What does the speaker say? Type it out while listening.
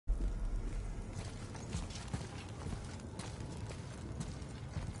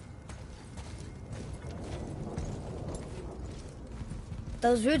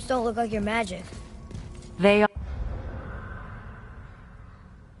Those roots don't look like your magic. They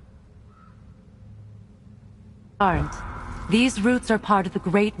aren't. These roots are part of the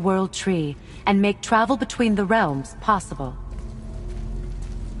Great World Tree and make travel between the realms possible.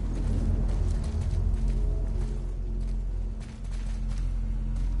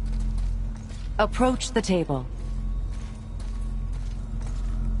 Approach the table.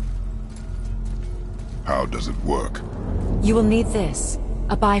 How does it work? You will need this,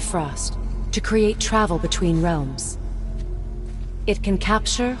 a Bifrost, to create travel between realms. It can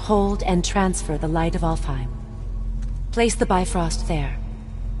capture, hold, and transfer the light of Alfheim. Place the Bifrost there.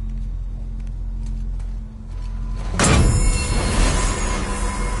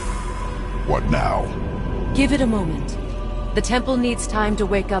 What now? Give it a moment. The temple needs time to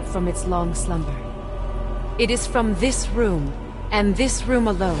wake up from its long slumber. It is from this room, and this room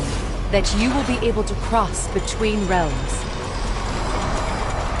alone, that you will be able to cross between realms.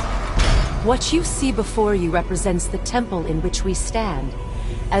 What you see before you represents the temple in which we stand,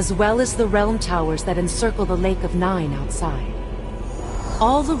 as well as the realm towers that encircle the Lake of Nine outside.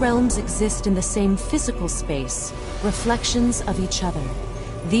 All the realms exist in the same physical space, reflections of each other.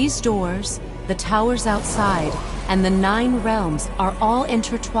 These doors, the towers outside, and the 9 realms are all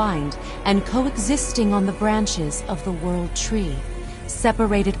intertwined and coexisting on the branches of the World Tree,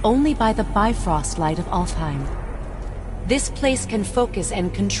 separated only by the Bifrost light of Alfheim. This place can focus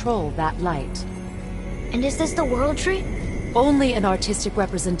and control that light. And is this the World Tree? Only an artistic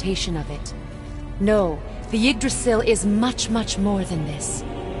representation of it. No, the Yggdrasil is much, much more than this.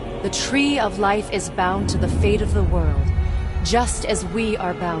 The Tree of Life is bound to the fate of the world, just as we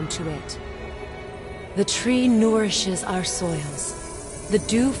are bound to it. The tree nourishes our soils. The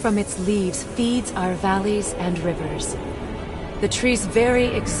dew from its leaves feeds our valleys and rivers. The tree's very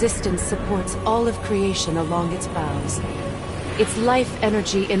existence supports all of creation along its boughs. Its life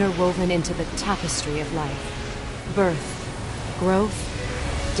energy interwoven into the tapestry of life. Birth,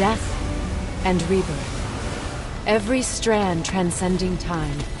 growth, death, and rebirth. Every strand transcending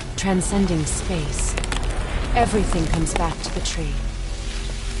time, transcending space. Everything comes back to the tree.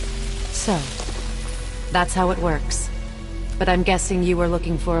 So, that's how it works. But I'm guessing you were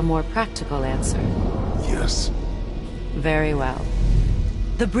looking for a more practical answer. Yes. Very well.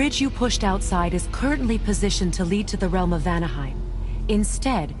 The bridge you pushed outside is currently positioned to lead to the realm of Vanaheim.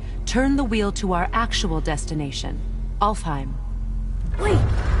 Instead, turn the wheel to our actual destination, Alfheim. Wait,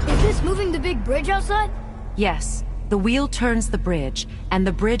 is this moving the big bridge outside? Yes, the wheel turns the bridge, and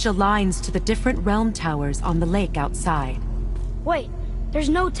the bridge aligns to the different realm towers on the lake outside. Wait, there's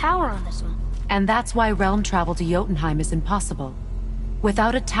no tower on this one. And that's why realm travel to Jotunheim is impossible.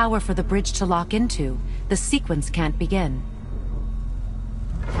 Without a tower for the bridge to lock into, the sequence can't begin.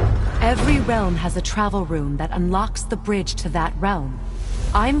 Every realm has a travel rune that unlocks the bridge to that realm.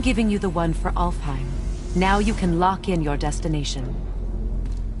 I'm giving you the one for Alfheim. Now you can lock in your destination.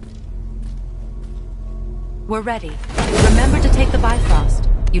 We're ready. Remember to take the Bifrost.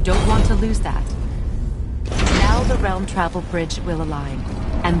 You don't want to lose that. Now the realm travel bridge will align,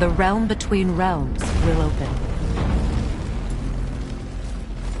 and the realm between realms will open.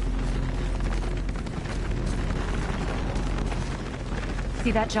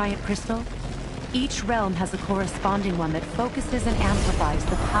 See that giant crystal? Each realm has a corresponding one that focuses and amplifies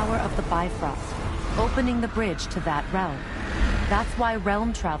the power of the Bifrost, opening the bridge to that realm. That's why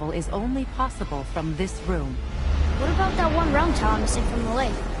realm travel is only possible from this room. What about that one realm tower missing from the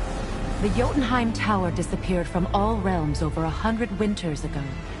lake? The Jotunheim Tower disappeared from all realms over 100 winters ago,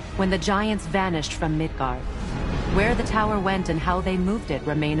 when the giants vanished from Midgard. Where the tower went and how they moved it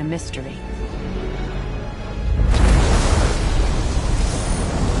remain a mystery.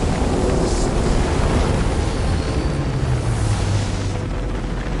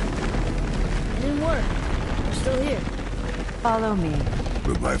 It didn't work. We're still here. Follow me.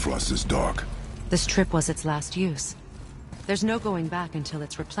 The Bifrost is dark. This trip was its last use. There's no going back until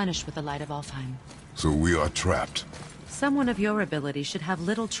it's replenished with the light of Alfheim. So we are trapped. Someone of your ability should have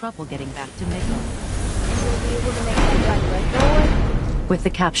little trouble getting back to Midgard. And we'll be able to make that giant red go away? With the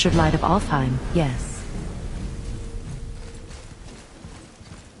captured light of Alfheim, yes.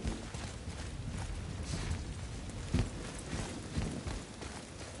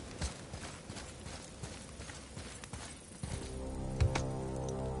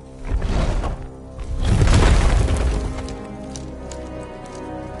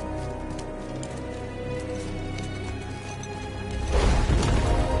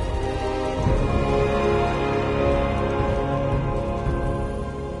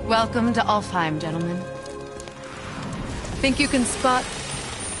 Welcome to Alfheim, gentlemen. Think you can spot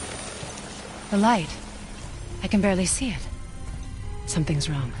the light? I can barely see it. Something's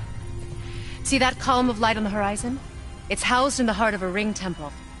wrong. See that column of light on the horizon? It's housed in the heart of a ring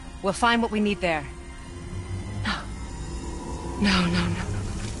temple. We'll find what we need there. No. No.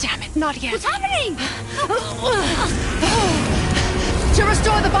 Damn it, not yet. What's happening? To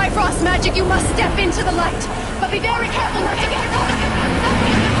restore the Bifrost magic, you must step into the light. But be very careful not to get caught.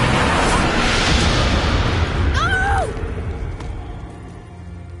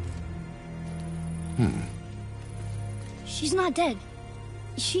 She's not dead.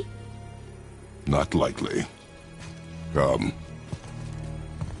 Is she? Not likely. Come.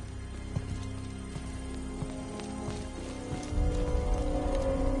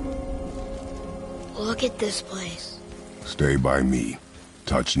 Look at this place. Stay by me.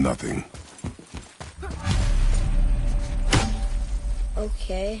 Touch nothing.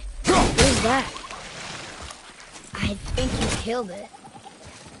 Okay. What is that? I think you killed it.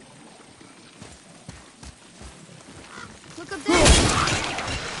 Look up there!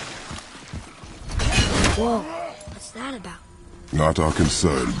 Whoa. What's that about? Not our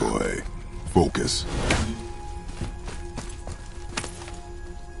concern, boy. Focus.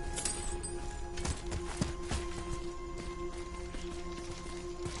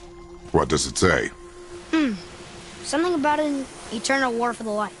 What does it say? Something about an eternal war for the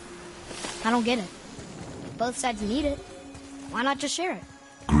light. I don't get it. Both sides need it. Why not just share it?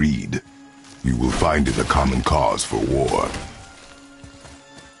 Greed. You will find it a common cause for war.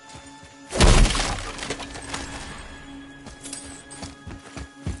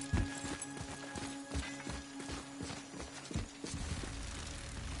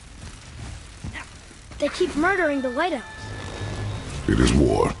 They keep murdering the lighthouse. It is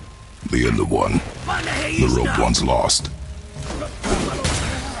war. The end of one. The rope once lost.